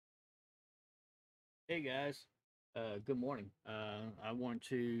Hey guys, good morning. I want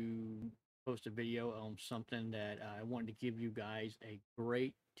to post a video on something that I wanted to give you guys a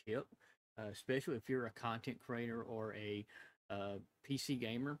great tip, especially if you're a content creator or a PC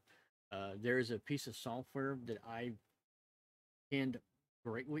gamer. There's a piece of software that I depend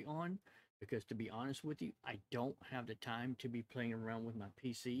greatly on because, to be honest with you, I don't have the time to be playing around with my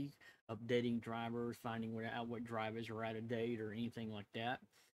PC, updating drivers, finding out what drivers are out of date or anything like that.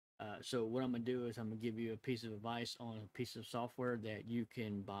 So what I'm gonna do is I'm gonna give you a piece of advice on a piece of software that you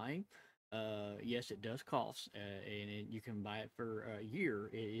can buy. Yes, it does cost, you can buy it for a year.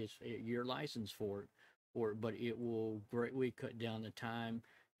 It is a year license but it will greatly cut down the time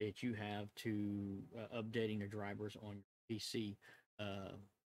that you have to updating the drivers on your PC. Uh,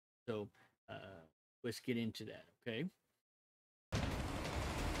 so uh, let's get into that. Okay.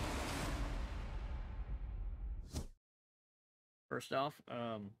 First off,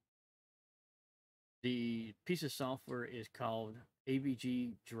 the piece of software is called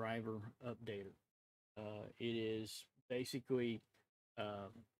AVG Driver Updater. It is basically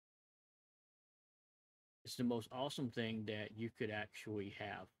um, it's the most awesome thing that you could actually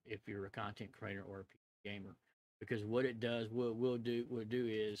have if you're a content creator or a PC gamer. Because what it does, what we'll do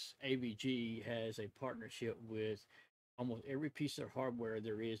is AVG has a partnership with almost every piece of hardware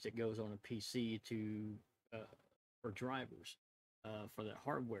there is that goes on a PC to uh, for drivers for that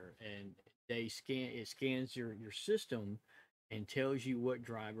hardware, and it scans your system and tells you what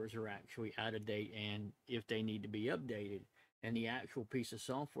drivers are actually out of date and if they need to be updated. And the actual piece of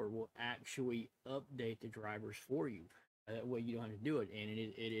software will actually update the drivers for you. That way you don't have to do it, and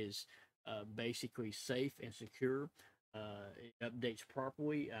it is basically safe and secure. It updates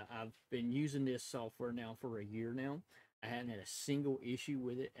properly. I've been using this software now for a year now. I hadn't had a single issue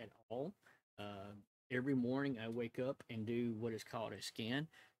with it at all. Uh, every morning I wake up and do what is called a scan.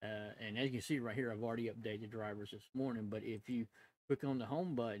 And as you can see right here, I've already updated drivers this morning. But if you click on the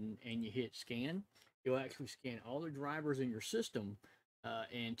home button and you hit scan, it'll actually scan all the drivers in your system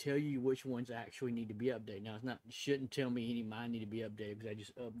and tell you which ones actually need to be updated. Now, it shouldn't tell me any of mine need to be updated because I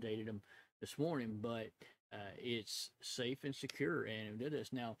just updated them this morning, but it's safe and secure and it did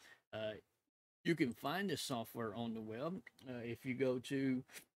this. Now, you can find this software on the web if you go to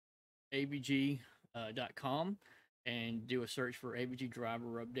abg.com and do a search for ABG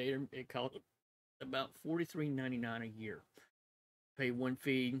Driver Updater. It costs about $43.99 a year. Pay one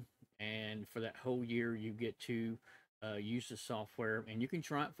fee, and for that whole year, you get to use the software. And you can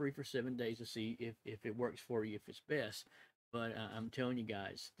try it free for 7 days to see if it works for you, if it's best. But I'm telling you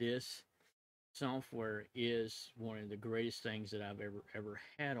guys, this software is one of the greatest things that I've ever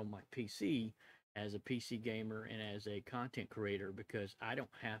had on my PC as a PC gamer and as a content creator because I don't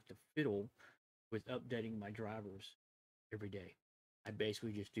have to fiddle with updating my drivers every day. I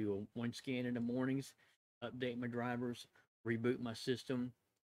basically just do one scan in the mornings, update my drivers, reboot my system,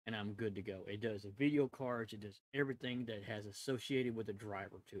 and I'm good to go. It does the video cards, it does everything that has associated with a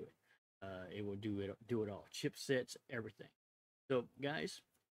driver to it. It will do it all, chipsets, everything. So, guys,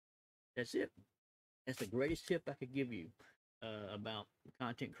 that's it. That's the greatest tip I could give you about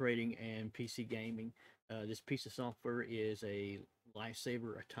content creating and PC gaming. This piece of software is a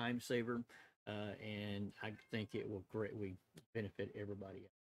lifesaver, a time saver, and I think it will greatly benefit everybody.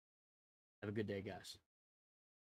 Have a good day, guys.